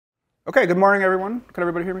Okay, good morning, everyone. Can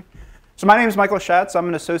everybody hear me? So my name is Michael Schatz. I'm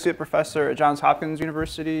an associate professor at Johns Hopkins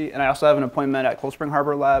University, and I also have an appointment at Cold Spring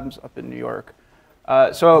Harbor Labs up in New York.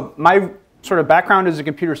 So my sort of background is in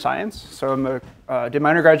computer science. So I did my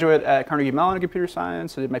undergraduate at Carnegie Mellon in computer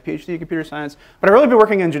science. I did my PhD in computer science. But I've really been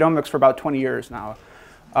working in genomics for about 20 years now.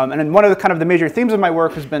 And then one of the major themes of my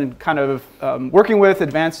work has been kind of working with,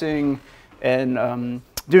 advancing, and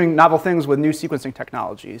doing novel things with new sequencing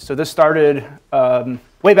technology. So this started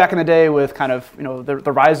way back in the day with kind of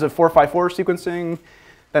the rise of 454 sequencing,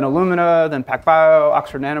 then Illumina, then PacBio,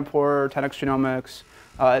 Oxford Nanopore, 10x Genomics,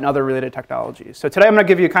 and other related technologies. So today I'm going to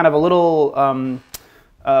give you kind of a little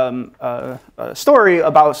story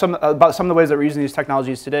about some of the ways that we're using these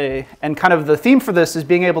technologies today. And kind of the theme for this is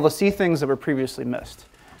being able to see things that were previously missed.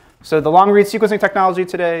 So the long-read sequencing technology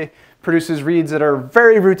today produces reads that are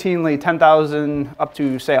very routinely 10,000 up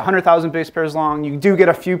to, say, 100,000 base pairs long. You do get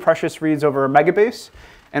a few precious reads over a megabase.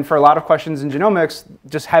 And for a lot of questions in genomics,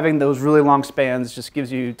 just having those really long spans just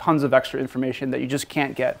gives you tons of extra information that you just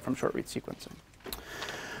can't get from short-read sequencing.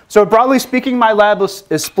 So broadly speaking, my lab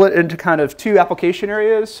is split into kind of two application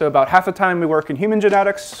areas. So about half the time we work in human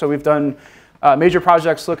genetics. So we've done major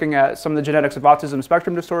projects looking at some of the genetics of autism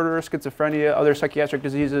spectrum disorder, schizophrenia, other psychiatric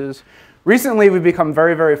diseases. Recently, we've become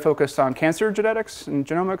very, very focused on cancer genetics and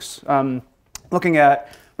genomics, looking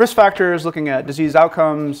at risk factors, looking at disease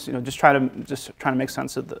outcomes, just trying to make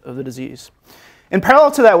sense of the disease. In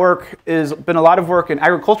parallel to that work has been a lot of work in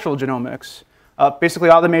agricultural genomics. Basically,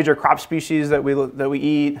 all the major crop species that we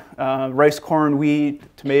eat, rice, corn, wheat,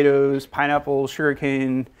 tomatoes, pineapples,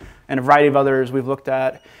 sugarcane, and a variety of others we've looked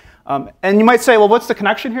at. And you might say, well, what's the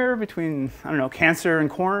connection here between, I don't know, cancer and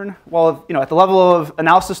corn? Well, at the level of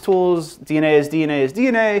analysis tools, DNA is DNA is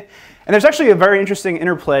DNA. And there's actually a very interesting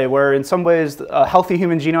interplay where in some ways a healthy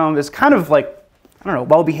human genome is kind of like, I don't know,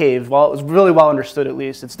 well-behaved. Well, it's really well understood at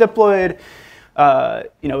least. It's diploid.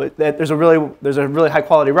 There's a really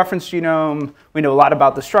high-quality reference genome. We know a lot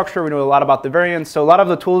about the structure. We know a lot about the variants. So a lot of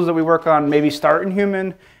the tools that we work on maybe start in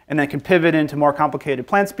human and then can pivot into more complicated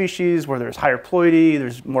plant species where there's higher ploidy,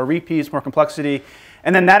 there's more repeats, more complexity.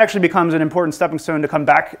 And then that actually becomes an important stepping stone to come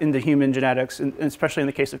back into human genetics, and especially in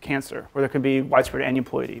the case of cancer, where there can be widespread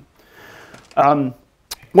aneuploidy.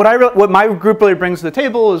 What my group really brings to the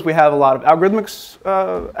table is we have a lot of algorithmics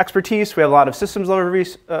expertise. We have a lot of systems level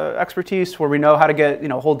expertise where we know how to get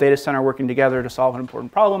a whole data center working together to solve an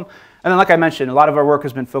important problem. And then, like I mentioned, a lot of our work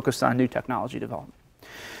has been focused on new technology development.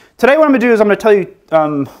 Today, what I'm going to do is I'm going to tell you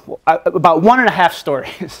about 1.5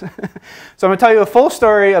 stories. So I'm going to tell you a full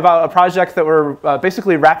story about a project that we're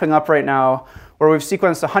basically wrapping up right now, where we've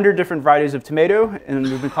sequenced 100 different varieties of tomato, and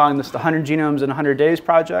we've been calling this the 100 Genomes in 100 Days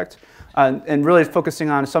project, and really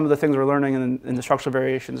focusing on some of the things we're learning in the structural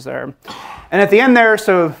variations there. And at the end there,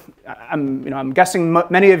 so I'm guessing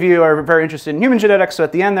many of you are very interested in human genetics, so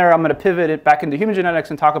at the end there, I'm going to pivot it back into human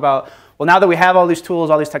genetics and talk about, well, now that we have all these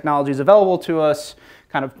tools, all these technologies available to us,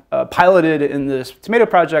 kind of piloted in this tomato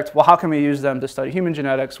project, well, how can we use them to study human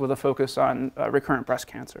genetics with a focus on recurrent breast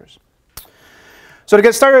cancers? So to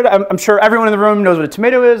get started, I'm sure everyone in the room knows what a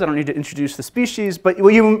tomato is. I don't need to introduce the species, but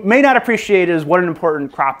what you may not appreciate is what an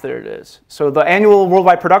important crop that it is. So the annual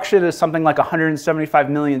worldwide production is something like 175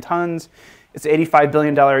 million tons. It's an $85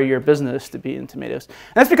 billion a year business to be in tomatoes.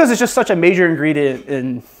 And that's because it's just such a major ingredient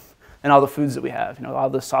in all the foods that we have, all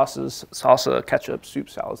the sauces, salsa, ketchup, soup,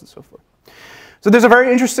 salads, and so forth. So there's a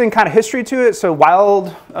very interesting kind of history to it. So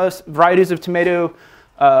wild varieties of tomato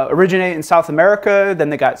originate in South America. Then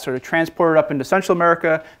they got sort of transported up into Central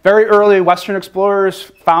America. Very early Western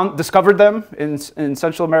explorers discovered them in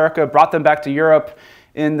Central America, brought them back to Europe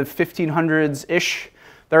in the 1500s-ish.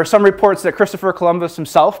 There are some reports that Christopher Columbus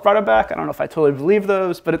himself brought them back. I don't know if I totally believe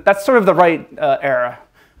those, but that's sort of the right era.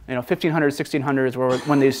 1500s, 1600s,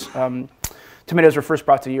 when these tomatoes were first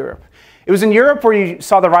brought to Europe. It was in Europe where you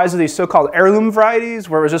saw the rise of these so-called heirloom varieties,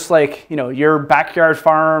 where it was just like, your backyard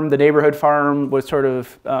farm, the neighborhood farm would sort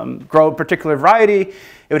of grow a particular variety. It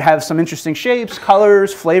would have some interesting shapes,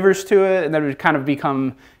 colors, flavors to it, and then it would kind of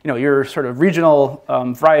become, your sort of regional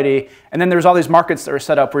variety. And then there's all these markets that are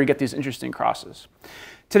set up where you get these interesting crosses.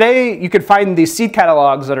 Today, you could find these seed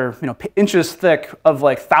catalogs that are inches thick of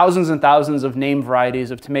like thousands and thousands of named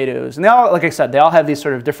varieties of tomatoes. And they all, like I said, they all have these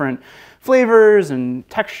sort of different flavors and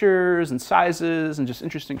textures and sizes and just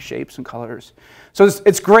interesting shapes and colors. So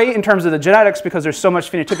it's great in terms of the genetics because there's so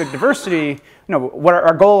much phenotypic diversity. What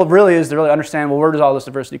our goal really is to really understand, well, where does all this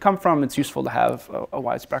diversity come from? It's useful to have a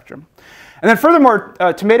wide spectrum. And then furthermore,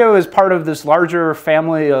 tomato is part of this larger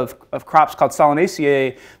family of crops called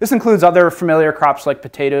Solanaceae. This includes other familiar crops like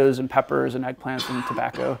potatoes and peppers and eggplants and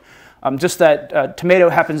tobacco. Just that tomato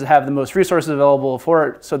happens to have the most resources available for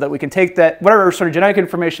it, so that we can take that, whatever sort of genetic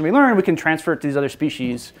information we learn, we can transfer it to these other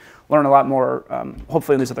species, learn a lot more,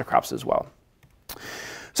 hopefully in these other crops as well.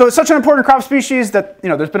 So it's such an important crop species that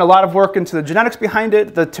there's been a lot of work into the genetics behind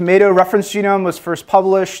it. The tomato reference genome was first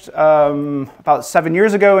published about 7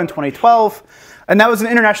 years ago in 2012, and that was an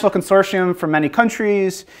international consortium from many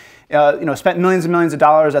countries. Spent millions and millions of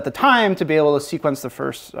dollars at the time to be able to sequence the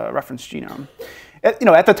first reference genome. At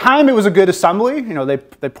the time, it was a good assembly.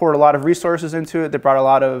 They poured a lot of resources into it. They brought a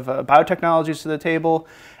lot of biotechnologies to the table.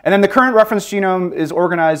 And then the current reference genome is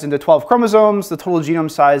organized into 12 chromosomes. The total genome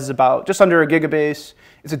size is about just under a gigabase.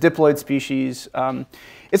 It's a diploid species. Like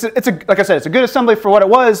I said, it's a good assembly for what it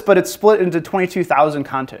was, but it's split into 22,000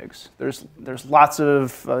 contigs. There's lots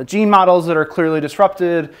of gene models that are clearly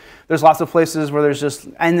disrupted. There's lots of places where there's just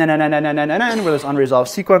n, where there's unresolved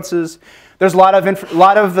sequences. There's a lot of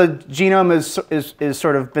the genome is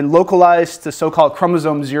sort of been localized to so-called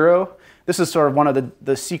chromosome 0. This is sort of one of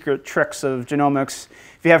the secret tricks of genomics.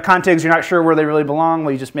 If you have contigs, you're not sure where they really belong,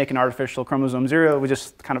 well, you just make an artificial chromosome 0. We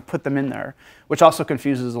just kind of put them in there, which also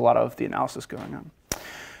confuses a lot of the analysis going on.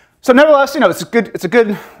 So nevertheless, it's a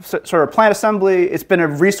good sort of plant assembly. It's been a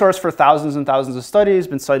resource for thousands and thousands of studies,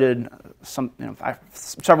 been cited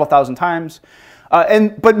several thousand times.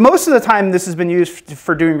 But most of the time, this has been used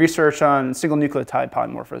for doing research on single nucleotide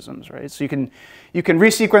polymorphisms, right? So you can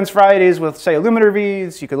resequence varieties with, say, Illumina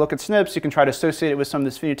reads. You can look at SNPs. You can try to associate it with some of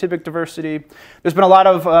this phenotypic diversity. There's been a lot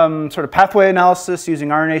of sort of pathway analysis using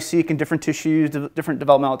RNA-seq in different tissues, different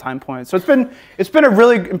developmental time points. So it's been a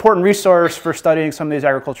really important resource for studying some of these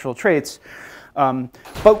agricultural traits.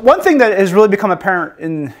 But one thing that has really become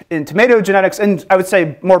apparent in tomato genetics, and I would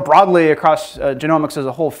say more broadly across genomics as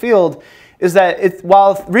a whole field, is that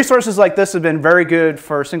while resources like this have been very good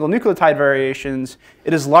for single nucleotide variations,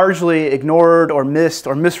 it is largely ignored or missed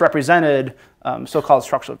or misrepresented so-called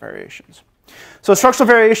structural variations. So structural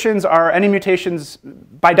variations are any mutations,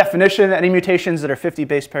 by definition, any mutations that are 50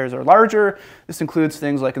 base pairs or larger. This includes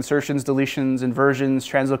things like insertions, deletions, inversions,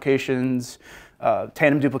 translocations,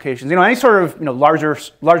 tandem duplications, any sort of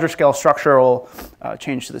larger scale structural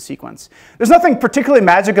change to the sequence. There's nothing particularly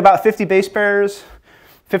magic about 50 base pairs.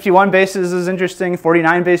 51 bases is interesting,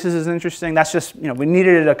 49 bases is interesting. That's just, we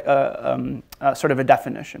needed a sort of a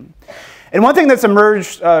definition. And one thing that's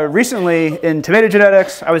emerged recently in tomato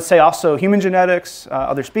genetics, I would say also human genetics,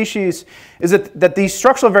 other species, is that these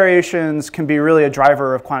structural variations can be really a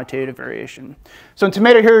driver of quantitative variation. So in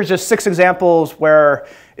tomato, here is just 6 examples where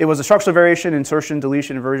it was a structural variation, insertion,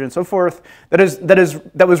 deletion, inversion, and so forth,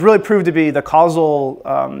 that was really proved to be the causal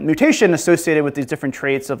mutation associated with these different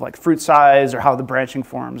traits of like fruit size or how the branching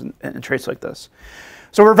forms and traits like this.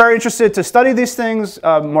 So we're very interested to study these things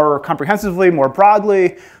more comprehensively, more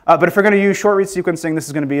broadly. But if we're going to use short read sequencing, this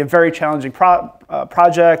is going to be a very challenging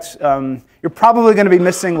project. You're probably going to be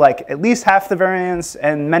missing like at least half the variants,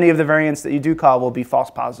 and many of the variants that you do call will be false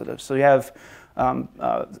positives. So you have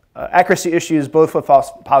accuracy issues both with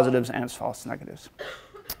false positives and false negatives.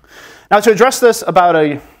 Now to address this,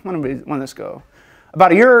 when did this go?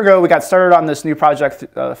 About a year ago, we got started on this new project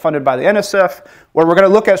funded by the NSF, where we're going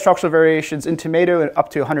to look at structural variations in tomato up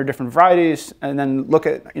to 100 different varieties, and then look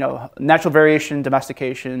at natural variation,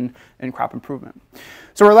 domestication, and crop improvement.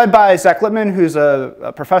 So we're led by Zach Lippman, who's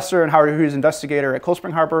a professor and Howard Hughes investigator at Cold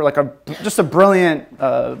Spring Harbor, like just a brilliant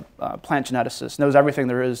plant geneticist, knows everything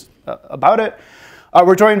there is about it.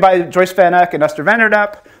 We're joined by Joyce Van Eck and Esther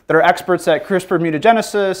Vanderdep, that are experts at CRISPR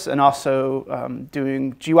mutagenesis and also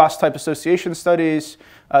doing GWAS-type association studies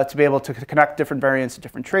to be able to connect different variants to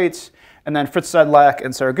different traits. And then Fritz Sedlak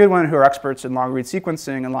and Sarah Goodwin, who are experts in long-read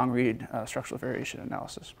sequencing and long-read structural variation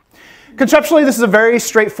analysis. Conceptually, this is a very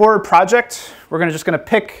straightforward project. We're just going to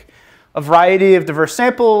pick a variety of diverse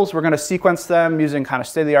samples. We're going to sequence them using kind of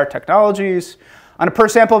state-of-the-art technologies. On a per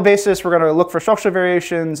sample basis, we're going to look for structural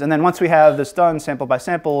variations, and then once we have this done sample by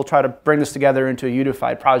sample, we'll try to bring this together into a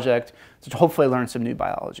unified project to hopefully learn some new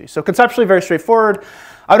biology. So conceptually, very straightforward.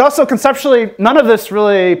 I would also conceptually, none of this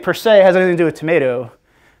really per se has anything to do with tomato.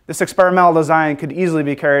 This experimental design could easily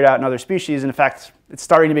be carried out in other species, and in fact, it's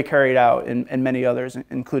starting to be carried out in many others,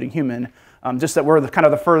 including human, just that we're kind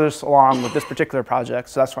of the furthest along with this particular project,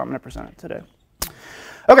 so that's why I'm going to present it today.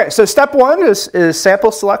 Okay, so step 1 is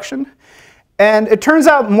sample selection. And it turns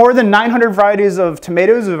out more than 900 varieties of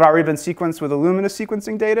tomatoes have already been sequenced with Illumina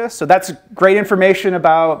sequencing data. So that's great information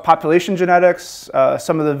about population genetics,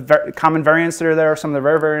 some of the common variants that are there, some of the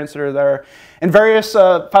rare variants that are there. And various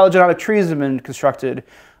phylogenetic trees have been constructed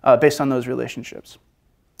based on those relationships.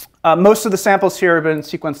 Most of the samples here have been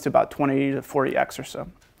sequenced to about 20 to 40x or so.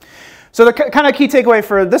 So the kind of key takeaway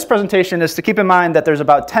for this presentation is to keep in mind that there's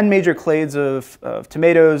about 10 major clades of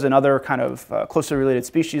tomatoes and other kind of closely related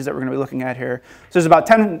species that we're going to be looking at here. So there's about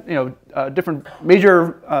 10 different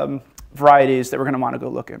major varieties that we're going to want to go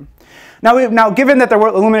look in. Now, given that the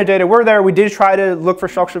Illumina data were there, we did try to look for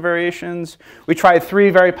structural variations. We tried 3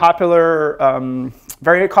 very popular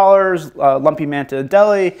variant callers, lumpy, manta, and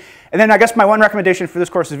deli. And then I guess my one recommendation for this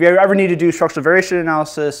course is if you ever need to do structural variation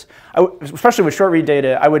analysis, especially with short read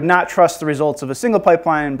data, I would not trust the results of a single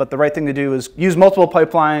pipeline, but the right thing to do is use multiple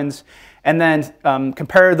pipelines and then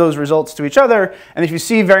compare those results to each other. And if you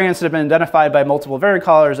see variants that have been identified by multiple variant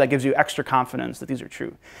callers, that gives you extra confidence that these are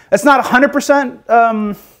true. That's not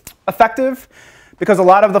 100% effective, because a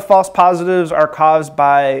lot of the false positives are caused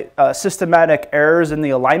by systematic errors in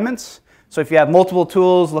the alignments. So if you have multiple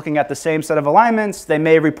tools looking at the same set of alignments, they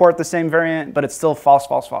may report the same variant, but it's still false,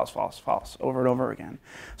 false, false, false, false over and over again.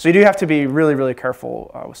 So you do have to be really, really careful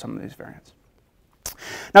with some of these variants.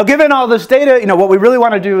 Now, given all this data, what we really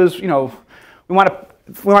want to do is, we want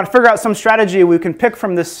to figure out some strategy we can pick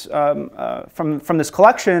from this from this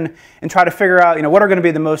collection and try to figure out, what are going to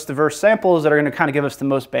be the most diverse samples that are going to kind of give us the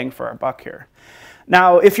most bang for our buck here.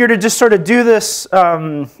 Now, if you're to just sort of do this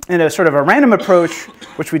in a sort of a random approach,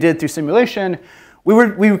 which we did through simulation,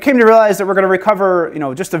 we came to realize that we're going to recover,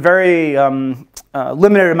 just a very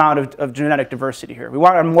limited amount of genetic diversity here. We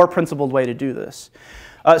want a more principled way to do this.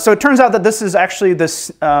 So it turns out that this is actually this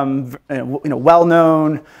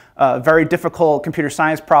well-known, very difficult computer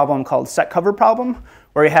science problem called set cover problem,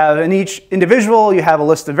 where you have in each individual you have a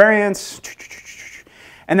list of variants.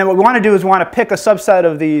 And then what we want to do is we want to pick a subset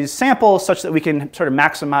of these samples such that we can sort of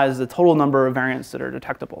maximize the total number of variants that are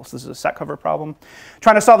detectable. So this is a set cover problem.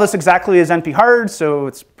 Trying to solve this exactly is NP hard, so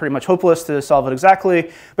it's pretty much hopeless to solve it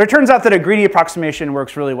exactly. But it turns out that a greedy approximation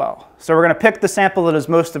works really well. So we're going to pick the sample that is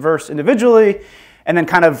most diverse individually, and then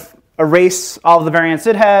kind of erase all of the variants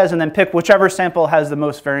it has, and then pick whichever sample has the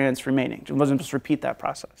most variants remaining. It wasn't just repeat that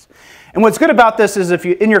process. And what's good about this is if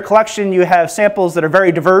in your collection you have samples that are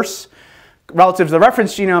very diverse relative to the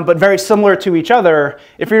reference genome, but very similar to each other,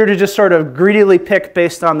 if you were to just sort of greedily pick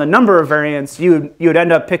based on the number of variants, you would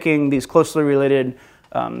end up picking these closely related,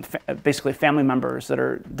 basically family members that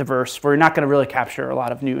are diverse, where you're not going to really capture a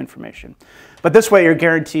lot of new information. But this way, you're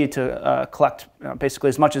guaranteed to collect basically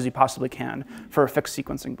as much as you possibly can for a fixed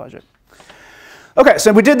sequencing budget. OK,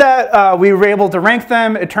 so we did that. We were able to rank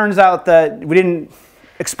them. It turns out that we didn't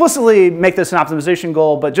explicitly make this an optimization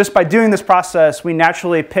goal, but just by doing this process, we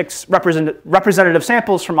naturally picked representative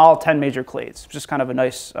samples from all 10 major clades. Just kind of a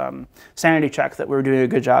nice sanity check that we were doing a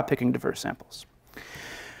good job picking diverse samples.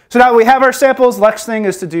 So now we have our samples. The next thing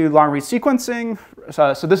is to do long-read sequencing.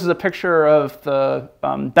 So this is a picture of the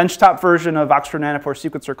benchtop version of Oxford Nanopore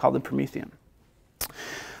sequencer called the Promethean.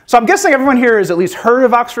 So I'm guessing everyone here has at least heard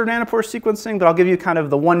of Oxford Nanopore sequencing, but I'll give you kind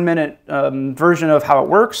of the 1-minute version of how it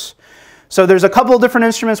works. So there's a couple of different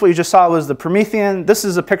instruments. What you just saw was the Promethean. This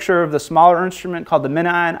is a picture of the smaller instrument called the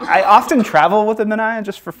MinION. I often travel with the MinION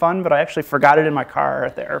just for fun, but I actually forgot it in my car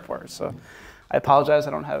at the airport. So I apologize,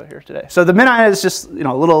 I don't have it here today. So the MinION is just a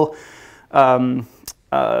little,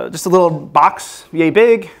 just a little box, yay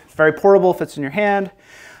big. It's very portable, fits in your hand.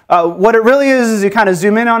 What it really is you kind of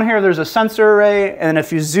zoom in on here. There's a sensor array, and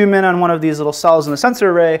if you zoom in on one of these little cells in the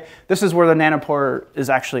sensor array, this is where the nanopore is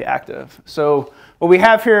actually active. So what we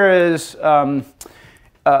have here is a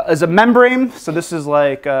membrane. So this is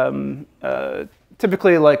like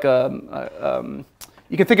typically like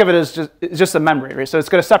you can think of it as just a membrane, right? So it's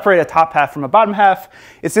going to separate a top half from a bottom half.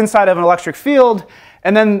 It's inside of an electric field,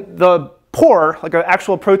 and then the pore, like an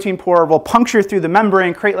actual protein pore, will puncture through the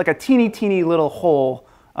membrane, create like a teeny, teeny little hole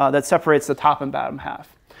that separates the top and bottom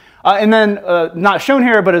half. And then, not shown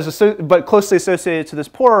here, but closely associated to this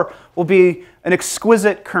pore, will be an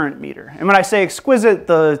exquisite current meter. And when I say exquisite,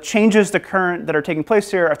 the changes to current that are taking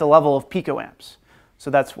place here are at the level of picoamps.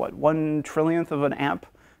 So that's what, 1/1,000,000th of an amp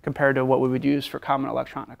compared to what we would use for common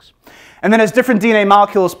electronics. And then as different DNA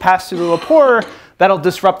molecules pass through the little pore, that'll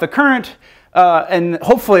disrupt the current. And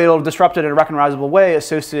hopefully it'll disrupt it in a recognizable way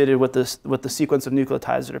associated with the sequence of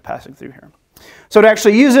nucleotides that are passing through here. So to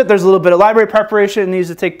actually use it, there's a little bit of library preparation that needs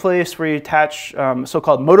to take place where you attach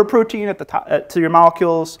so-called motor protein at the top, to your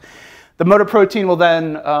molecules. The motor protein will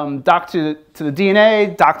then dock to the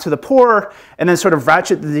DNA, dock to the pore, and then sort of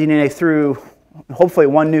ratchet the DNA through, hopefully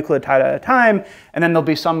one nucleotide at a time, and then there'll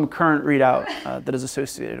be some current readout that is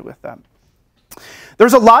associated with that.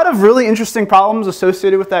 There's a lot of really interesting problems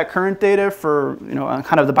associated with that current data for, on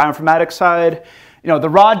kind of the bioinformatics side. The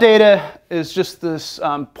raw data is just this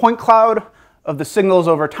point cloud of the signals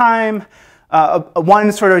over time.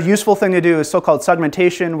 One sort of useful thing to do is so-called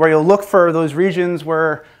segmentation, where you'll look for those regions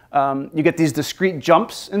where you get these discrete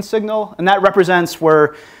jumps in signal, and that represents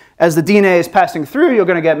where, as the DNA is passing through, you're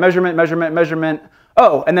going to get measurement, measurement, measurement.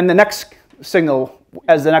 Oh, and then the next signal,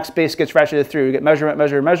 as the next base gets ratcheted through, you get measurement,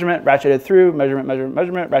 measurement, measurement, ratcheted through, measurement, measurement,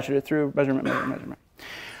 measurement, ratcheted through, measurement, measurement, measurement.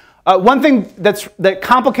 One thing that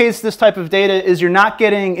complicates this type of data is you're not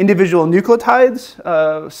getting individual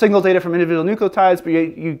nucleotides, signal data from individual nucleotides, but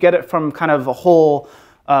you get it from kind of a whole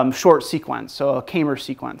short sequence, so a Kamer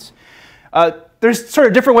sequence. There's sort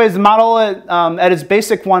of different ways to model it. At its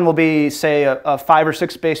basic one will be, say, a 5 or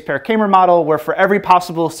 6 base pair Kamer model, where for every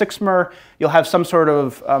possible 6mer, you'll have some sort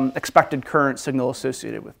of expected current signal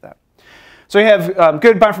associated with that. So you have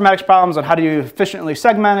good bioinformatics problems on how do you efficiently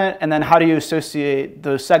segment it, and then how do you associate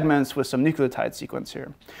those segments with some nucleotide sequence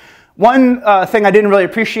here. One thing I didn't really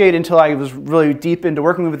appreciate until I was really deep into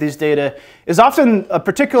working with these data is often a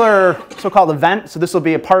particular so-called event, so this will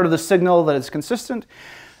be a part of the signal that is consistent.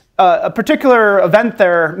 A particular event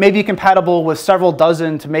there may be compatible with several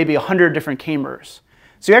dozen to maybe 100 different Kamers.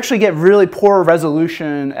 So you actually get really poor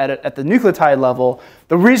resolution at the nucleotide level.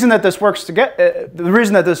 The reason that this works for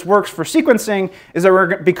sequencing is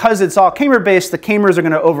that because it's all Kamer based, the Kamers are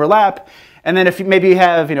going to overlap. And then if you maybe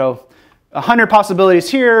have 100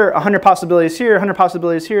 possibilities here, 100 possibilities here, 100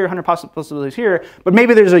 possibilities here, 100 possibilities here, but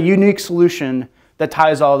maybe there's a unique solution that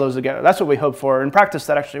ties all of those together. That's what we hope for. In practice,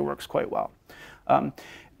 that actually works quite well.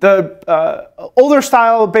 The older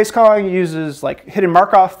style base calling uses like hidden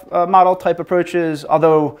Markov model type approaches,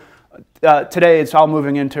 although today it's all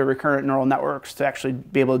moving into recurrent neural networks to actually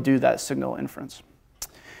be able to do that signal inference.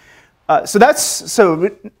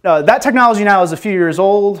 That technology now is a few years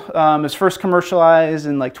old. It was first commercialized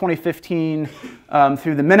in like 2015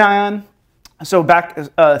 through the MinION. So back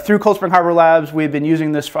through Cold Spring Harbor Labs, we've been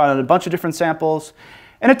using this on a bunch of different samples.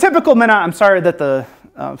 And a typical MinION, I'm sorry that the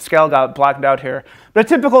scale got blacked out here, but a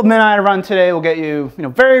typical MinION run today will get you,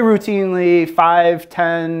 very routinely 5,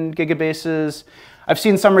 10 gigabases. I've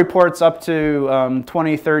seen some reports up to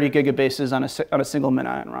 20, 30 gigabases on a single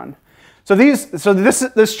MinION run. So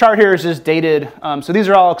this chart here is just dated. So these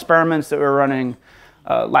are all experiments that we were running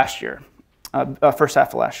last year, first half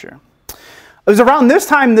of last year. It was around this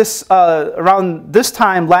time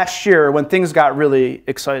last year when things got really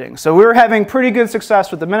exciting. So we were having pretty good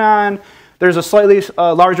success with the MinION. There's a slightly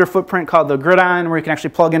larger footprint called the GridION, where you can actually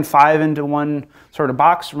plug in 5 into one sort of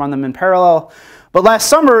box, run them in parallel. But last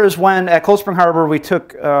summer is when at Cold Spring Harbor we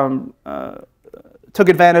took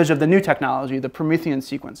advantage of the new technology, the Promethean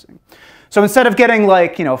sequencing. So instead of getting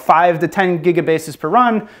like 5 to 10 gigabases per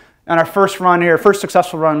run, on our first run here, first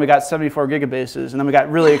successful run, we got 74 gigabases, and then we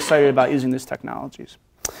got really excited about using these technologies.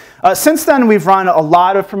 Since then, we've run a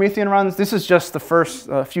lot of Promethean runs. This is just the first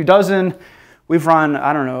few dozen. We've run,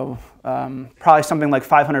 I don't know, probably something like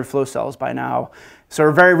 500 flow cells by now. So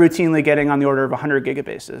we're very routinely getting on the order of 100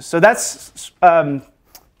 gigabases. So that's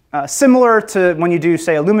similar to when you do,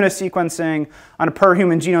 say, Illumina sequencing on a per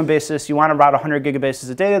human genome basis. You want about 100 gigabases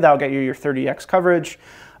of data. That'll get you your 30x coverage.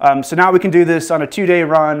 So now we can do this on a 2-day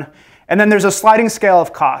run. And then there's a sliding scale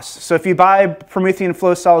of costs. So if you buy Promethean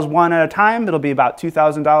flow cells one at a time, it'll be about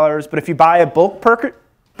 $2,000. But if you buy a bulk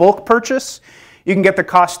purchase, you can get the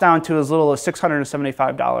cost down to as little as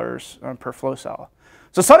 $675 per flow cell.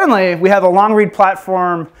 So suddenly, we have a long-read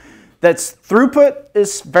platform that's throughput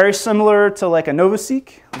is very similar to like a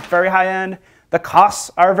NovaSeq, very high end. The costs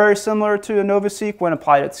are very similar to a NovaSeq when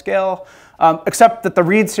applied at scale, except that the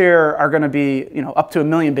reads here are going to be up to 1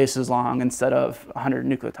 million bases long instead of 100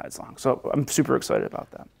 nucleotides long. So I'm super excited about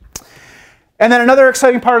that. And then another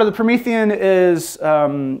exciting part of the Promethean is,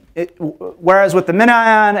 whereas with the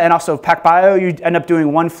MinION and also PacBio, you end up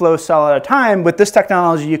doing one flow cell at a time, with this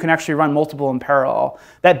technology, you can actually run multiple in parallel.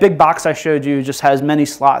 That big box I showed you just has many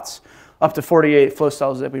slots, up to 48 flow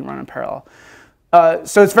cells that we run in parallel.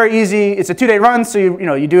 So it's very easy. It's a 2-day run, so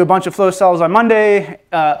you do a bunch of flow cells on Monday.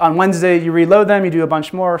 On Wednesday, you reload them. You do a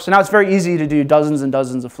bunch more. So now it's very easy to do dozens and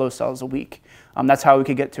dozens of flow cells a week. That's how we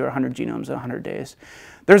could get to 100 genomes in 100 days.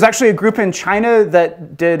 There's actually a group in China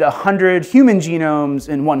that did 100 human genomes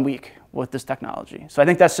in 1 week with this technology. So I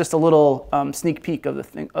think that's just a little sneak peek of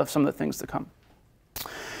some of the things to come.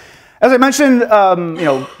 As I mentioned,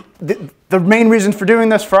 the main reason for doing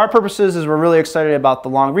this for our purposes is we're really excited about the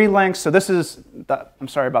long read lengths. So this is, I'm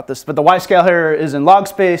sorry about this, but the Y scale here is in log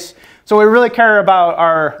space. So we really care about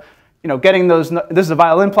our, getting those, this is a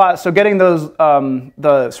violin plot, so getting those,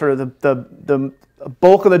 the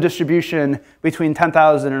bulk of the distribution between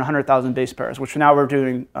 10,000 and 100,000 base pairs, which now we're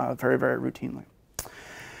doing very, very routinely.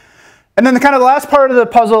 And then the last part of the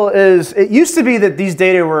puzzle is, it used to be that these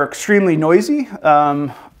data were extremely noisy.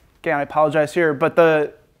 Again, I apologize here, but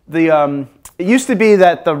it used to be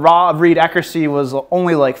that the raw read accuracy was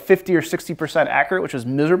only like 50 or 60% accurate, which was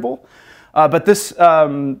miserable. But this,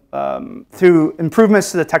 through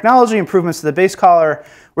improvements to the technology, improvements to the base caller,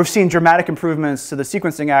 we've seen dramatic improvements to the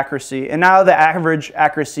sequencing accuracy. And now the average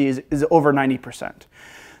accuracy is over 90%.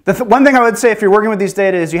 One thing I would say if you're working with these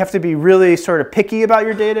data is you have to be really sort of picky about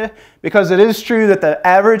your data, because it is true that the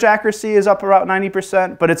average accuracy is up about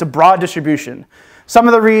 90%, but it's a broad distribution. Some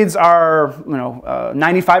of the reads are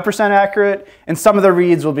 95% accurate, and some of the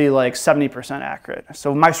reads will be like 70% accurate.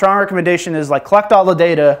 So my strong recommendation is like collect all the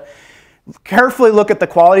data, carefully look at the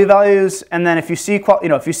quality values, and then if you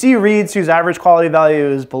see reads whose average quality value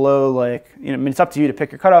is below, like, I mean, it's up to you to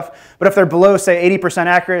pick your cutoff, but if they're below, say, 80%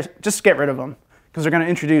 accurate, just get rid of them, because they're going to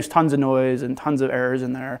introduce tons of noise and tons of errors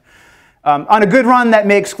in there. On a good run, that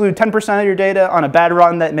may exclude 10% of your data. On a bad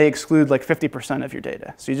run, that may exclude like 50% of your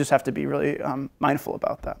data. So you just have to be really mindful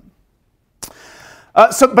about that.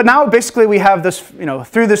 But now basically we have this,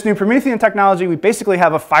 through this new Promethean technology, we basically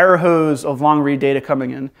have a fire hose of long read data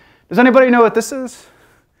coming in. Does anybody know what this is?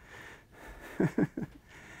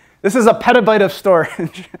 This is a petabyte of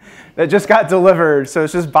storage that just got delivered. So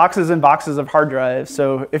it's just boxes and boxes of hard drives.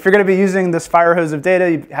 So if you're going to be using this fire hose of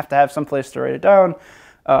data, you have to have some place to write it down.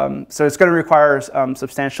 So it's going to require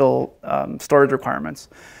substantial storage requirements.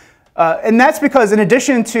 And that's because in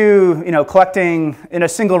addition to collecting in a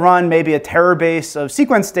single run maybe a terabase of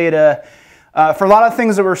sequence data, for a lot of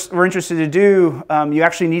things that we're interested to do, you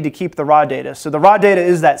actually need to keep the raw data. So the raw data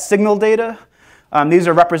is that signal data. These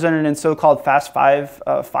are represented in so-called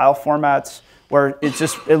FAST5 file formats, where it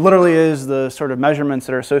literally is the sort of measurements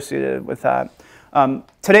that are associated with that.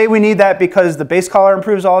 Today we need that because the base caller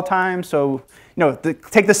improves all the time. So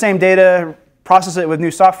take the same data, process it with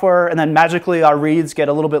new software, and then magically our reads get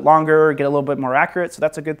a little bit longer, get a little bit more accurate. So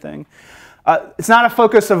that's a good thing. It's not a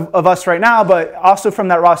focus of us right now, but also from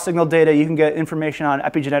that raw signal data, you can get information on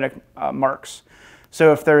epigenetic marks.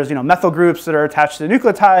 So if there's methyl groups that are attached to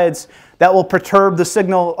nucleotides, that will perturb the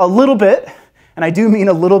signal a little bit, and I do mean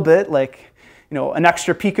a little bit, like an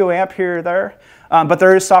extra picoamp here or there. But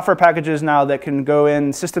there is software packages now that can go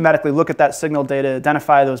in, systematically look at that signal data,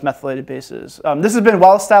 identify those methylated bases. This has been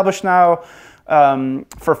well established now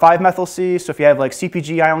for 5-methyl-C. So if you have like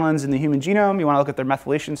CpG islands in the human genome, you want to look at their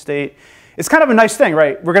methylation state. It's kind of a nice thing,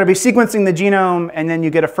 right? We're going to be sequencing the genome, and then you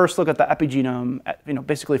get a first look at the epigenome,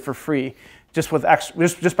 basically for free, just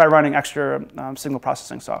by running extra signal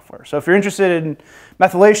processing software. So if you're interested in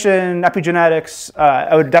methylation, epigenetics,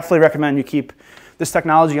 I would definitely recommend you keep this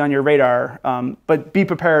technology on your radar, but be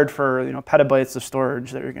prepared for petabytes of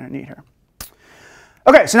storage that you're going to need here.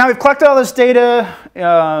 Okay, so now we've collected all this data. We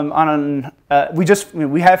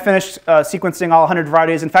have finished sequencing all 100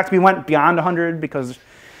 varieties. In fact, we went beyond 100 because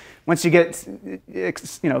once you get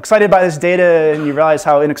excited by this data and you realize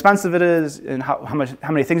how inexpensive it is and how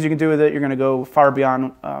many things you can do with it, you're going to go far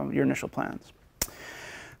beyond your initial plans.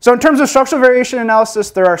 So in terms of structural variation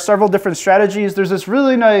analysis, there are several different strategies. There's this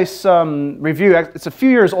really nice review. It's a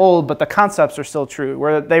few years old, but the concepts are still true,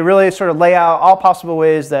 where they really sort of lay out all possible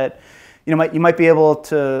ways that you might be able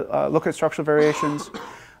to look at structural variations.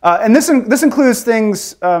 And this includes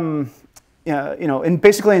things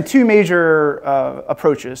basically in two major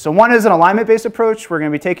approaches. So one is an alignment-based approach. We're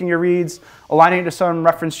going to be taking your reads, aligning it to some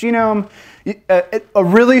reference genome. A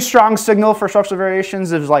really strong signal for structural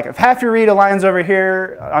variations is like if half your read aligns over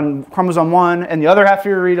here on chromosome 1 and the other half of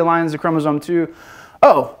your read aligns to chromosome 2,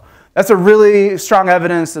 that's a really strong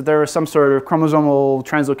evidence that there was some sort of chromosomal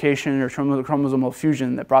translocation or chromosomal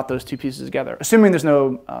fusion that brought those two pieces together, assuming there's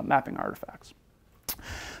no mapping artifacts.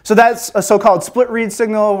 So that's a so-called split read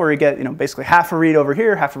signal where you get basically half a read over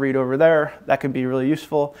here, half a read over there. That can be really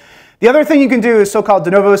useful. The other thing you can do is so-called de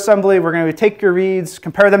novo assembly. We're going to take your reads,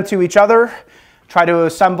 compare them to each other, try to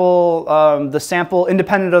assemble the sample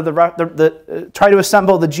independent of try to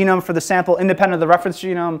assemble the genome for the sample independent of the reference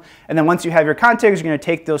genome. And then once you have your contigs, you're going to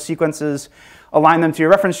take those sequences, align them to your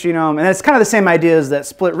reference genome. And it's kind of the same idea as that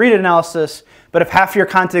split read analysis. But if half your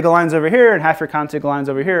contig aligns over here and half your contig aligns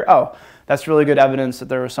over here, that's really good evidence that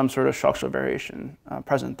there was some sort of structural variation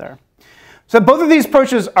present there. So both of these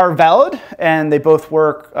approaches are valid, and they both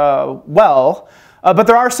work well. But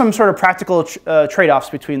there are some sort of practical trade-offs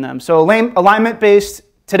between them. So alignment-based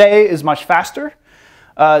today is much faster.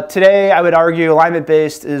 Today, I would argue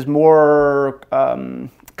alignment-based is more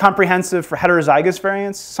comprehensive for heterozygous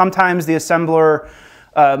variants. Sometimes the assembler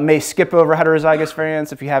may skip over heterozygous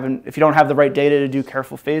variants if you don't have the right data to do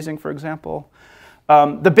careful phasing, for example.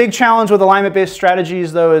 The big challenge with alignment-based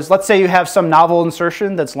strategies, though, is let's say you have some novel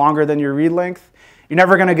insertion that's longer than your read length. You're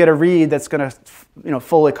never going to get a read that's going to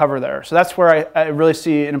fully cover there. So that's where I really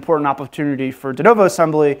see an important opportunity for de novo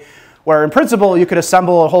assembly, where in principle you could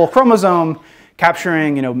assemble a whole chromosome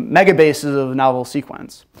capturing megabases of a novel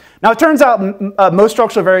sequence. Now it turns out most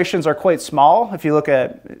structural variations are quite small. If you look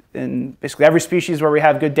at in basically every species where we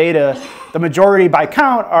have good data, the majority by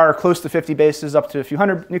count are close to 50 bases up to a few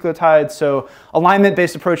hundred nucleotides. So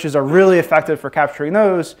alignment-based approaches are really effective for capturing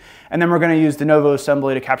those. And then we're going to use de novo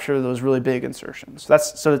assembly to capture those really big insertions.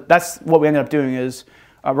 So that's what we ended up doing is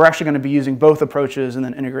we're actually going to be using both approaches and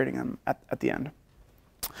then integrating them at the end.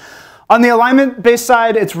 On the alignment-based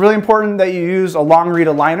side, it's really important that you use a long-read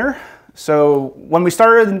aligner. So when we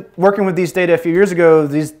started working with these data a few years ago,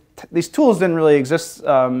 these tools didn't really exist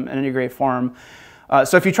in any great form.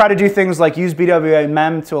 So if you try to do things like use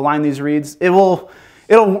BWA-MEM to align these reads, it'll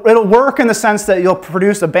work in the sense that you'll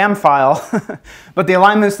produce a BAM file, but the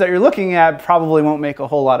alignments that you're looking at probably won't make a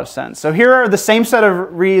whole lot of sense. So here are the same set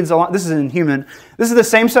of reads. This is in human. This is the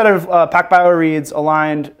same set of PacBio reads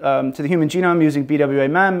aligned to the human genome using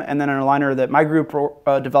BWA-MEM, and then an aligner that my group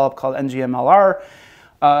developed called NGMLR.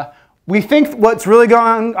 We think what's really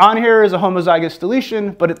going on here is a homozygous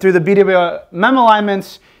deletion, but through the BWA-MEM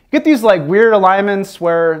alignments, you get these like weird alignments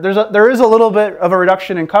where there is a little bit of a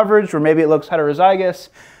reduction in coverage, where maybe it looks heterozygous.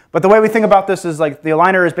 But the way we think about this is like the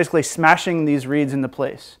aligner is basically smashing these reads into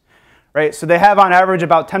place, right? So they have on average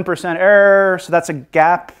about 10% error, so that's a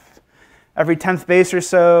gap every 10th base or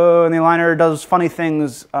so, and the aligner does funny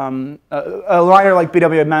things. A aligner like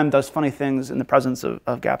BWA-MEM does funny things in the presence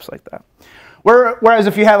of gaps like that. Whereas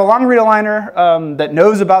if you have a long-read aligner that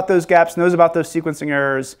knows about those gaps, knows about those sequencing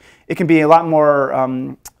errors, it can be a lot more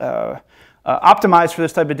optimized for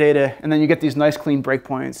this type of data, and then you get these nice clean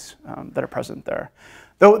breakpoints that are present there.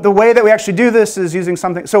 The way that we actually do this is using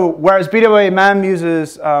something, so whereas BWA-MEM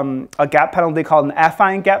uses a gap penalty called an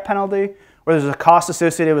affine gap penalty, where there's a cost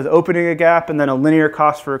associated with opening a gap and then a linear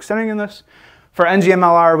cost for extending this. For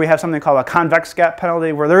NGMLR, we have something called a convex gap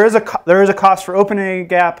penalty, where there is a cost for opening a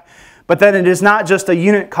gap, but then it is not just a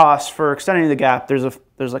unit cost for extending the gap.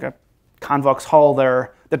 There's like a convex hull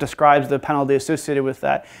there that describes the penalty associated with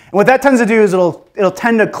that. And what that tends to do is it'll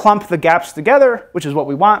tend to clump the gaps together, which is what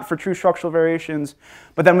we want for true structural variations.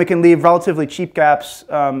 But then we can leave relatively cheap gaps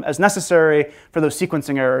as necessary for those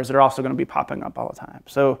sequencing errors that are also going to be popping up all the time.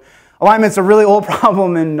 So alignment's a really old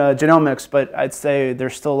problem in genomics, but I'd say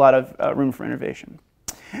there's still a lot of room for innovation.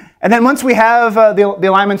 And then once we have the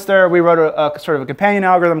alignments there, we wrote a sort of a companion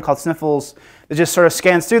algorithm called Sniffles that just sort of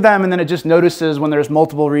scans through them, and then it just notices when there's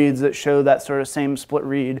multiple reads that show that sort of same split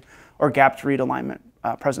read or gapped read alignment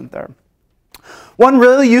present there. One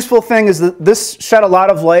really useful thing is that this shed a lot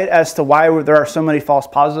of light as to why there are so many false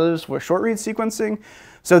positives with short read sequencing.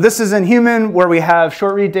 So this is in human, where we have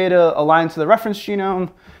short read data aligned to the reference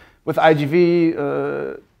genome with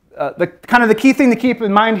IGV. The key thing to keep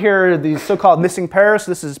in mind here are these so-called missing pairs.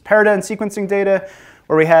 So this is paired-end sequencing data,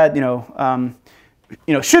 where we had,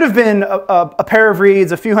 should have been a pair of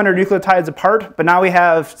reads a few hundred nucleotides apart, but now we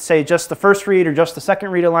have, say, just the first read or just the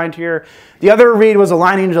second read aligned here. The other read was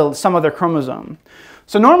aligning to some other chromosome.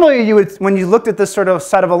 So normally, when you looked at this sort of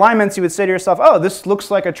set of alignments, you would say to yourself, oh, this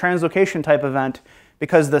looks like a translocation type event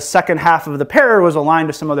because the second half of the pair was aligned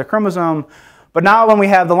to some other chromosome. But now when we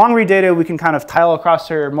have the long read data, we can kind of tile across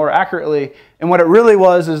here more accurately. And what it really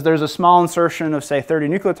was is there's a small insertion of, say, 30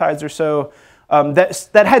 nucleotides or so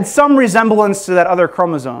that had some resemblance to that other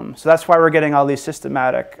chromosome. So that's why we're getting all these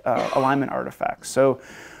systematic alignment artifacts. So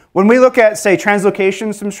when we look at, say,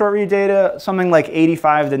 translocations from short read data, something like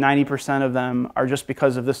 85 to 90% of them are just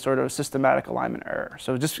because of this sort of systematic alignment error.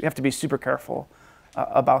 So you have to be super careful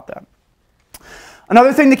about that.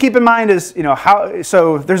 Another thing to keep in mind is, there's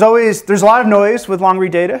a lot of noise with long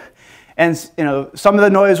read data, and some of the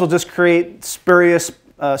noise will just create spurious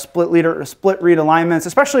split read alignments,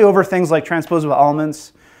 especially over things like transposable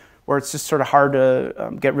elements, where it's just sort of hard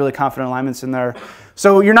to get really confident alignments in there.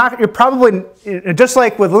 So you're probably, just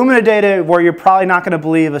like with Illumina data, where you're probably not going to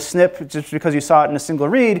believe a SNP just because you saw it in a single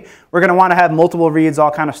read, we're going to want to have multiple reads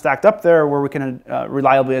all kind of stacked up there where we can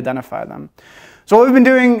reliably identify them. So what we've been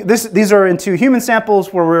doing, these are in 2 human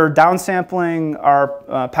samples where we're downsampling our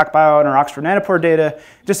PacBio and our Oxford Nanopore data,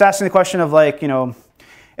 just asking the question of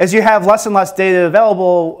as you have less and less data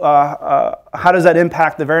available, how does that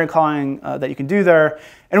impact the variant calling that you can do there?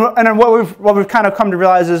 And what we've kind of come to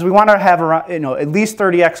realize is we want to have around, at least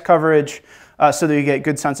 30x coverage so that you get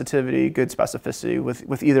good sensitivity, good specificity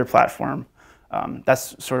with either platform.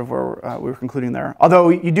 That's sort of where we were concluding there. Although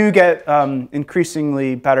you do get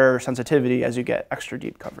increasingly better sensitivity as you get extra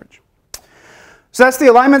deep coverage. So that's the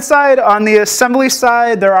alignment side. On the assembly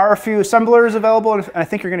side, there are a few assemblers available, and I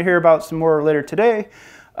think you're going to hear about some more later today.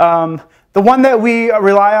 The one that we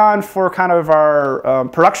rely on for kind of our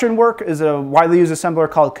production work is a widely used assembler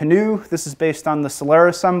called Canoe. This is based on the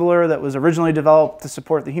Solaris assembler that was originally developed to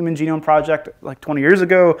support the Human Genome Project like 20 years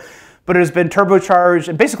ago, but it has been turbocharged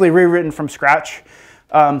and basically rewritten from scratch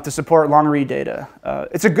to support long-read data.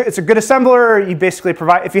 It's a good assembler. You basically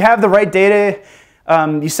provide, if you have the right data,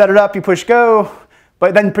 you set it up, you push go,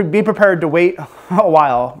 but then be prepared to wait a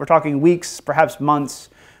while. We're talking weeks, perhaps months,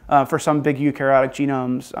 for some big eukaryotic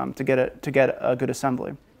genomes to get a good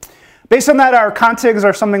assembly. Based on that, our contigs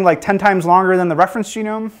are something like 10 times longer than the reference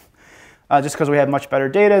genome, just because we have much better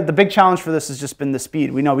data. The big challenge for this has just been the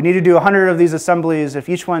speed. We know we need to do 100 of these assemblies. If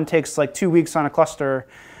each one takes like 2 weeks on a cluster,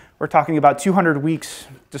 we're talking about 200 weeks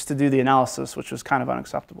just to do the analysis, which was kind of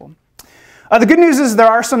unacceptable. The good news is there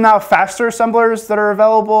are some now faster assemblers that are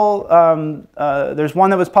available. There's one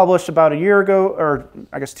that was published about a year ago, or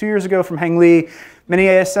I guess 2 years ago, from Heng Li, Mini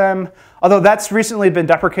ASM. Although that's recently been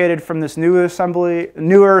deprecated from this newer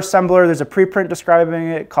assembler. There's a preprint describing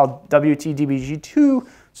it called WTDBG2,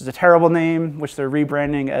 which is a terrible name, which they're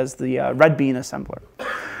rebranding as the Red Bean assembler.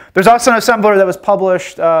 There's also an assembler that was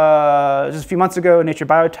published just a few months ago in Nature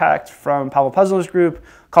Biotech from Pavel Puzzler's group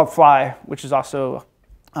called Fly, which is also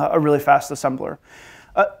a really fast assembler.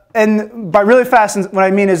 And by really fast, what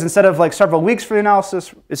I mean is instead of like several weeks for the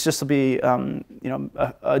analysis, it's just to be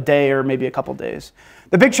a day or maybe a couple days.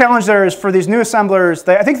 The big challenge there is for these new assemblers,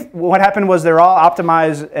 I think what happened was they're all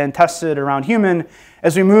optimized and tested around human.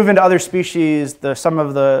 As we move into other species,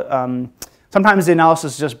 sometimes the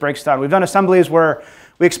analysis just breaks down. We've done assemblies where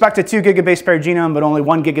we expect a 2 gigabase paired genome, but only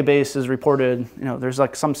 1 gigabase is reported. There's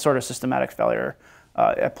like some sort of systematic failure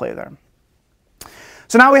at play there.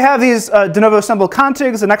 So now we have these de novo assembled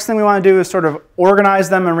contigs. The next thing we want to do is sort of organize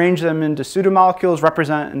them, arrange them into pseudomolecules,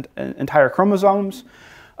 represent entire chromosomes.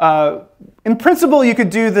 In principle, you could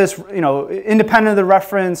do this, independent of the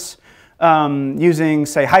reference, using,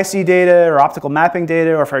 say, Hi-C data or optical mapping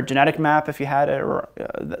data, or for a genetic map if you had it, or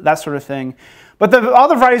that sort of thing. But all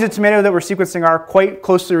the varieties of tomato that we're sequencing are quite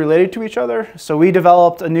closely related to each other. So we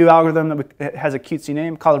developed a new algorithm that has a cutesy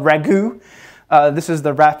name called RAGU. This is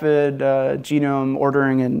the rapid genome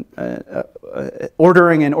ordering and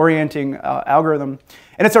orienting algorithm.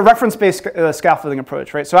 And it's a reference-based scaffolding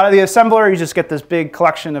approach, right? So out of the assembler, you just get this big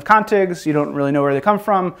collection of contigs. You don't really know where they come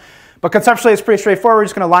from. But conceptually, it's pretty straightforward. We're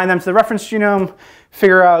just going to line them to the reference genome,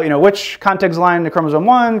 figure out which contigs line to chromosome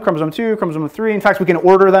 1, chromosome 2, chromosome 3. In fact, we can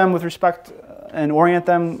order them with respect and orient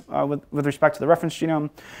them with respect to the reference genome.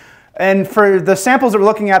 And for the samples that we're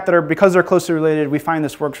looking at that are, because they're closely related, we find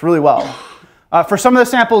this works really well. For some of the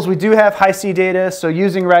samples, we do have Hi-C data. So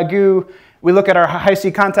using RAGU, we look at our Hi-C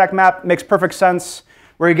contact map. Makes perfect sense,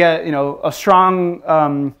 where you get a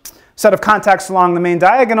strong set of contacts along the main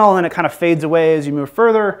diagonal, and it kind of fades away as you move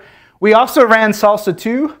further. We also ran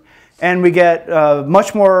SALSA2, and we get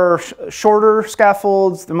much more shorter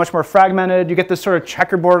scaffolds. They're much more fragmented. You get this sort of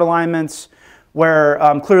checkerboard alignments where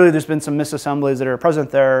clearly there's been some misassemblies that are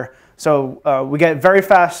present there. So we get very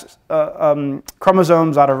fast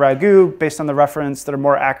chromosomes out of RAGU based on the reference that are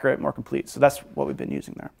more accurate, more complete. So that's what we've been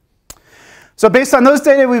using there. So based on those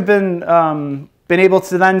data, we've been able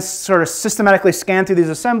to then sort of systematically scan through these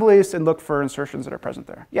assemblies and look for insertions that are present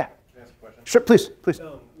there. Yeah? Can I ask a question? Sure, please.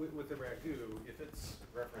 With the RAGU, if it's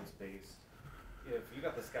reference-based, if you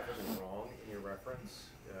got the scaffolding wrong in your reference,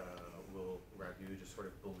 will RAGU just sort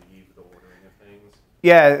of believe the ordering of things?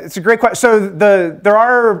 Yeah, it's a great question. So there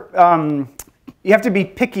are, you have to be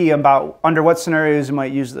picky about under what scenarios you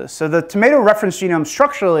might use this. So the tomato reference genome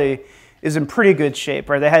structurally is in pretty good shape,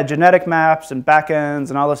 right? They had genetic maps and backends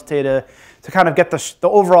and all this data to kind of get the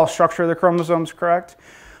overall structure of the chromosomes correct.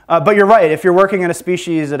 But you're right, if you're working in a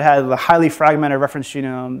species that had a highly fragmented reference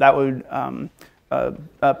genome, that would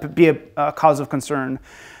be a cause of concern.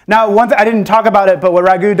 Now, one thing, I didn't talk about it, but what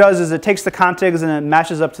RAGU does is it takes the contigs and it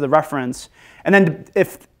matches up to the reference. And then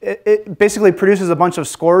if it basically produces a bunch of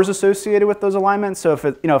scores associated with those alignments. So if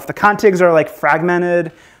the contigs are like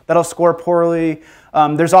fragmented, that'll score poorly.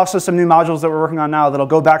 There's also some new modules that we're working on now that'll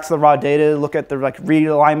go back to the raw data, look at the read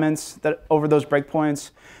alignments that over those breakpoints.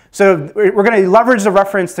 So we're going to leverage the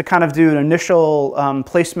reference to kind of do an initial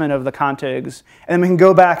placement of the contigs, and then we can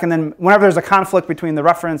go back, and then whenever there's a conflict between the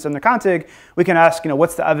reference and the contig, we can ask,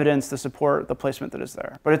 what's the evidence to support the placement that is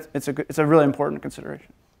there? But it's a really important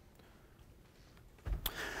consideration.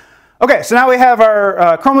 Okay, so now we have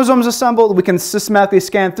our chromosomes assembled. We can systematically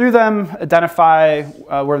scan through them, identify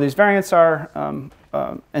where these variants are,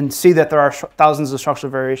 and see that there are thousands of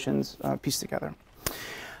structural variations pieced together.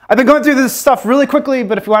 I've been going through this stuff really quickly,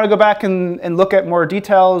 but if you want to go back and look at more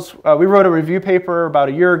details, we wrote a review paper about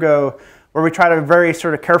a year ago where we try to very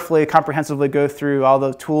sort of carefully, comprehensively go through all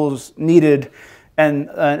the tools needed and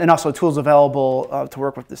also tools available to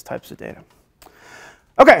work with these types of data.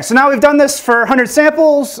 Okay, so now we've done this for 100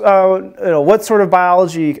 samples. What sort of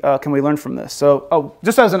biology can we learn from this? So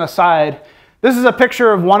just as an aside, this is a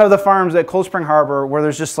picture of one of the farms at Cold Spring Harbor where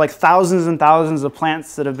there's just like thousands and thousands of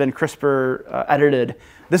plants that have been CRISPR edited.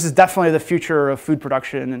 This is definitely the future of food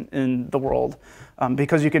production in the world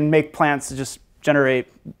because you can make plants that just generate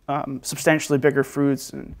substantially bigger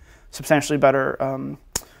fruits and substantially better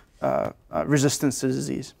resistance to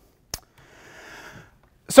disease.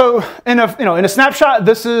 So in a snapshot,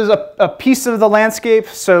 this is a piece of the landscape.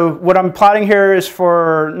 So what I'm plotting here is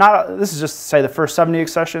this is just to say the first 70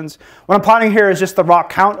 accessions. What I'm plotting here is just the raw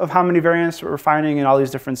count of how many variants we're finding in all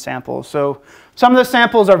these different samples. So some of the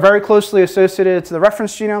samples are very closely associated to the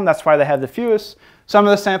reference genome. That's why they have the fewest. Some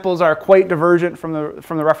of the samples are quite divergent from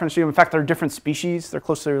the reference genome. In fact, they're different species. They're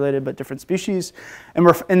closely related, but different species. And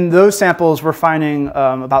in those samples, we're finding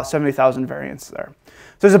about 70,000 variants there.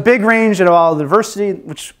 So there's a big range of all the diversity,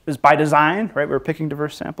 which is by design, right? We're picking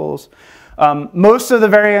diverse samples. Most of the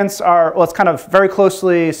variants are, well, it's kind of very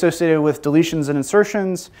closely associated with deletions and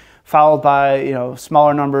insertions, followed by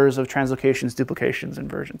smaller numbers of translocations, duplications,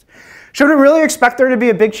 inversions. Should we really expect there to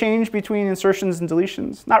be a big change between insertions and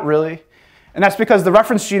deletions? Not really. And that's because the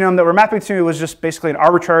reference genome that we're mapping to was just basically an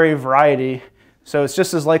arbitrary variety. So it's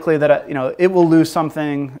just as likely that it will lose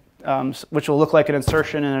something which will look like an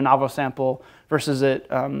insertion in a novel sample versus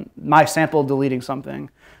my sample deleting something,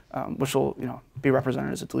 which will be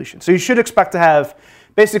represented as a deletion. So you should expect to have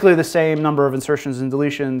basically the same number of insertions and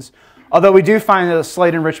deletions, although we do find a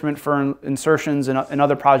slight enrichment for insertions in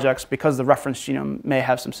other projects because the reference genome may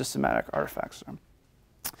have some systematic artifacts.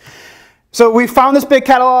 So we found this big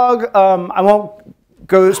catalog. I won't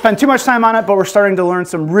go spend too much time on it, but we're starting to learn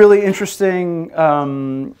some really interesting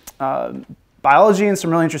biology and some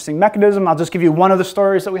really interesting mechanism. I'll just give you one of the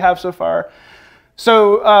stories that we have so far.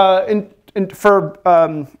 So for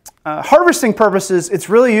harvesting purposes, it's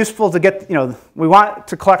really useful to get, we want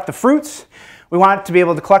to collect the fruits. We want to be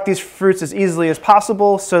able to collect these fruits as easily as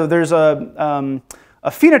possible. So there's a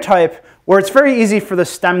phenotype where it's very easy for the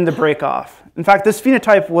stem to break off. In fact, this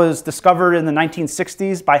phenotype was discovered in the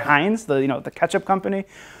 1960s by Heinz, the ketchup company.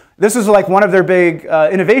 This is like one of their big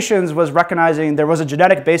innovations was recognizing there was a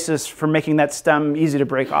genetic basis for making that stem easy to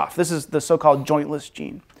break off. This is the so-called jointless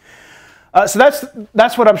gene. So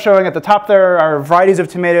that's what I'm showing at the top there are varieties of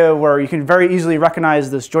tomato where you can very easily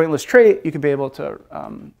recognize this jointless trait. You can be able to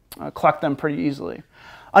collect them pretty easily.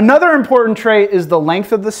 Another important trait is the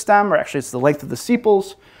length of the stem, or actually it's the length of the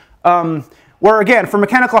sepals. Where again, for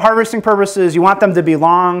mechanical harvesting purposes, you want them to be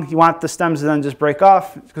long. You want the stems to then just break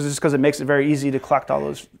off because it makes it very easy to collect all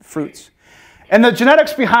those fruits. And the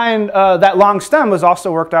genetics behind that long stem was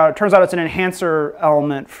also worked out. It turns out it's an enhancer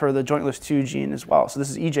element for the jointless 2 gene as well. So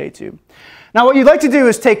this is EJ2. Now what you'd like to do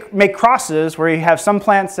is make crosses where you have some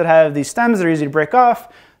plants that have these stems that are easy to break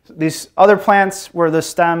off. These other plants where the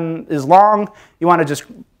stem is long, you want to just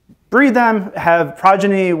breed them, have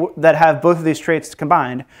progeny that have both of these traits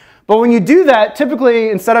combined. But when you do that,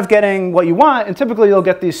 typically, instead of getting what you want, and typically you'll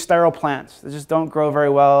get these sterile plants. They just don't grow very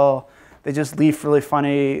well. They just leaf really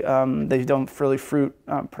funny. They don't really fruit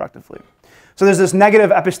productively. So there's this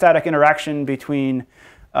negative epistatic interaction between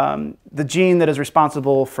the gene that is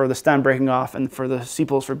responsible for the stem breaking off and for the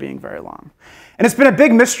sepals for being very long. And it's been a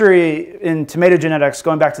big mystery in tomato genetics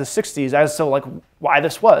going back to the 60s as to why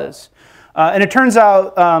this was. And it turns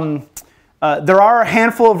out there are a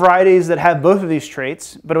handful of varieties that have both of these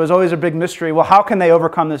traits, but it was always a big mystery. Well, how can they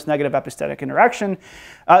overcome this negative epistatic interaction?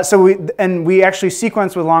 So we actually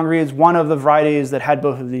sequenced with long reads one of the varieties that had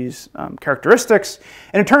both of these characteristics.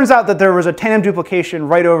 And it turns out that there was a tandem duplication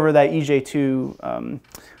right over that EJ2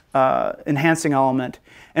 enhancing element.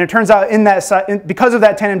 And it turns out because of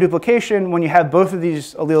that tandem duplication, when you have both of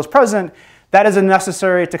these alleles present, that is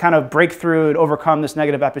necessary to kind of break through and overcome this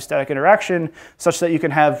negative epistatic interaction such that you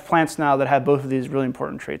can have plants now that have both of these really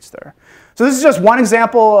important traits there. So this is just one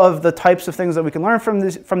example of the types of things that we can learn from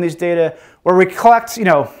these data where we collect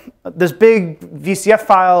this big VCF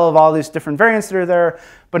file of all these different variants that are there,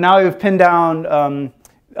 but now we've pinned down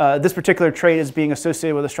this particular trait as being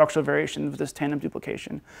associated with a structural variation of this tandem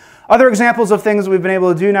duplication. Other examples of things we've been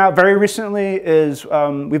able to do now very recently is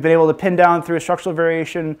we've been able to pin down through a structural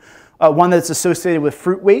variation one that's associated with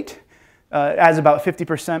fruit weight. It adds about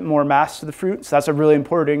 50% more mass to the fruit, so that's a really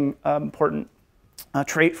important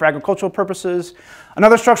trait for agricultural purposes.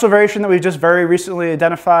 Another structural variation that we just very recently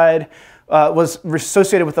identified was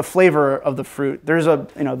associated with the flavor of the fruit. There's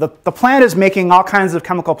the plant is making all kinds of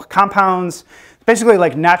chemical compounds, basically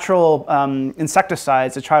like natural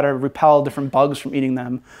insecticides to try to repel different bugs from eating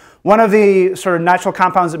them. One of the sort of natural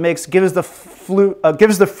compounds it makes gives the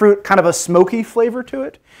fruit kind of a smoky flavor to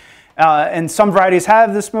it. And some varieties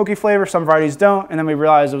have this smoky flavor, some varieties don't, and then we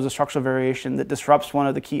realized it was a structural variation that disrupts one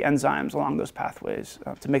of the key enzymes along those pathways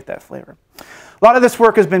to make that flavor. A lot of this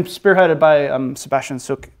work has been spearheaded by Sebastian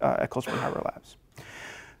Sook at Cold Spring Harbor Labs.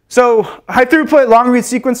 So high throughput long-read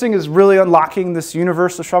sequencing is really unlocking this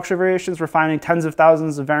universe of structural variations. We're finding tens of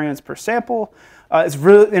thousands of variants per sample. It's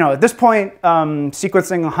really, at this point,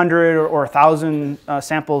 sequencing 100 or 1,000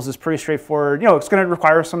 samples is pretty straightforward. It's going to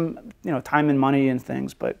require some, time and money and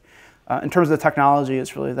things, but in terms of the technology,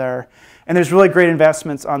 it's really there. And there's really great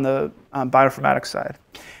investments on the bioinformatics side.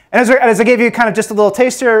 And as I gave you kind of just a little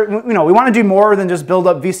taste here, we want to do more than just build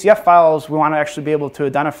up VCF files. We want to actually be able to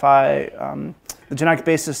identify the genetic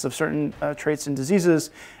basis of certain traits and diseases.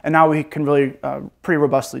 And now we can really pretty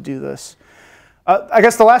robustly do this. I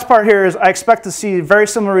guess the last part here is I expect to see very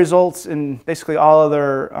similar results in basically all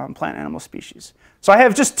other plant animal species. So I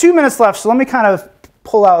have just 2 minutes left, so let me kind of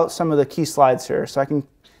pull out some of the key slides here so I can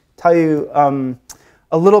tell you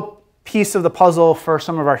a little piece of the puzzle for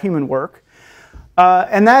some of our human work.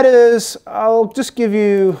 And that is, I'll just give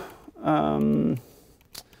you this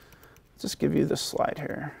slide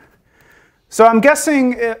here. So I'm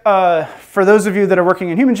guessing for those of you that are working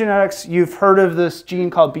in human genetics, you've heard of this gene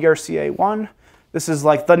called BRCA1. This is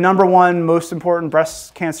like the #1 most important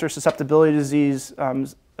breast cancer susceptibility disease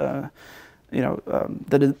that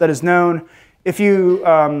is known. If you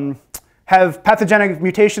have pathogenic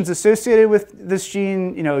mutations associated with this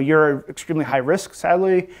gene, you're extremely high risk,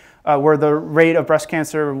 sadly, where the rate of breast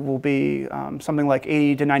cancer will be something like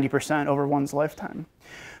 80 to 90% over one's lifetime.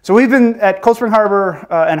 So we've been at Cold Spring Harbor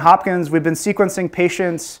and Hopkins, we've been sequencing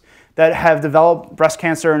patients that have developed breast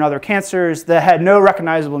cancer and other cancers that had no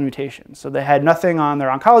recognizable mutations. So they had nothing on their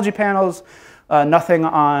oncology panels, nothing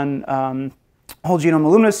on whole genome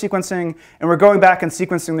Illumina sequencing, and we're going back and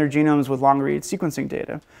sequencing their genomes with long-read sequencing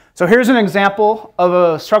data. So here's an example of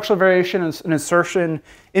a structural variation, an insertion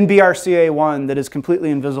in BRCA1 that is completely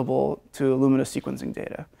invisible to Illumina sequencing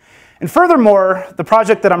data. And furthermore, the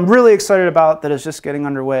project that I'm really excited about that is just getting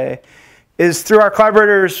underway is through our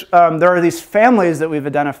collaborators, there are these families that we've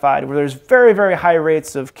identified where there's very, very high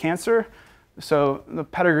rates of cancer. So the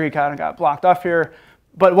pedigree kind of got blocked off here.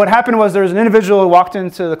 But what happened was there was an individual who walked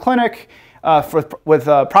into the clinic with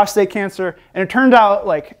prostate cancer, and it turned out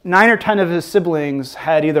like 9 or 10 of his siblings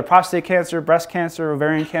had either prostate cancer, breast cancer,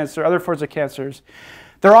 ovarian cancer, other forms of cancers.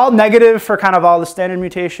 They're all negative for kind of all the standard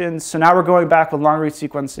mutations, so now we're going back with long-read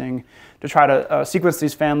sequencing to try to sequence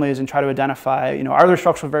these families and try to identify, are there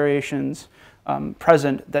structural variations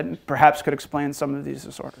present that perhaps could explain some of these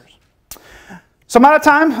disorders. So I'm out of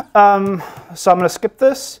time, so I'm going to skip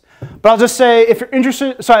this. But I'll just say, if you're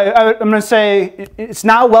interested, so I'm going to say it's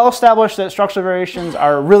now well established that structural variations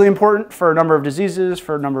are really important for a number of diseases,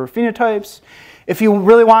 for a number of phenotypes. If you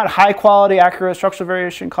really want high quality, accurate structural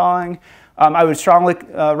variation calling, I would strongly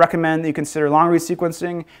recommend that you consider long-read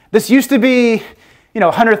sequencing. This used to be,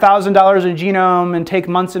 $100,000 a genome and take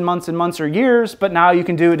months and months and months or years, but now you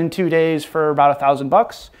can do it in 2 days for about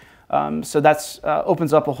 $1,000. So that's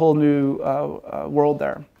opens up a whole new world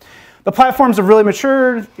there. The platforms have really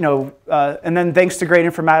matured, and then thanks to great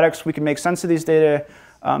informatics, we can make sense of these data.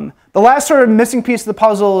 The last sort of missing piece of the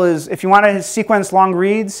puzzle is if you want to sequence long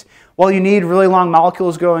reads, well, you need really long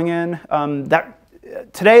molecules going in.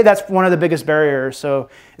 Today, that's one of the biggest barriers. So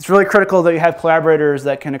it's really critical that you have collaborators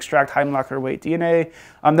that can extract high molecular weight DNA.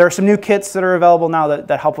 There are some new kits that are available now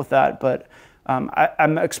that help with that, but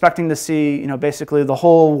I'm expecting to see, basically the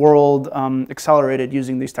whole world accelerated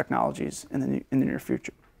using these technologies in the near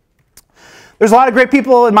future. There's a lot of great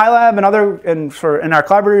people in my lab and in our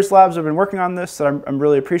collaborators' labs have been working on this that I'm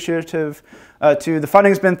really appreciative to. The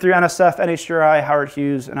funding's been through NSF, NHGRI, Howard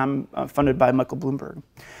Hughes, and I'm funded by Michael Bloomberg.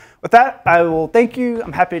 With that, I will thank you.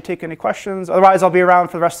 I'm happy to take any questions. Otherwise, I'll be around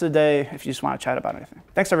for the rest of the day if you just want to chat about anything.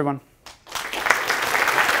 Thanks, everyone.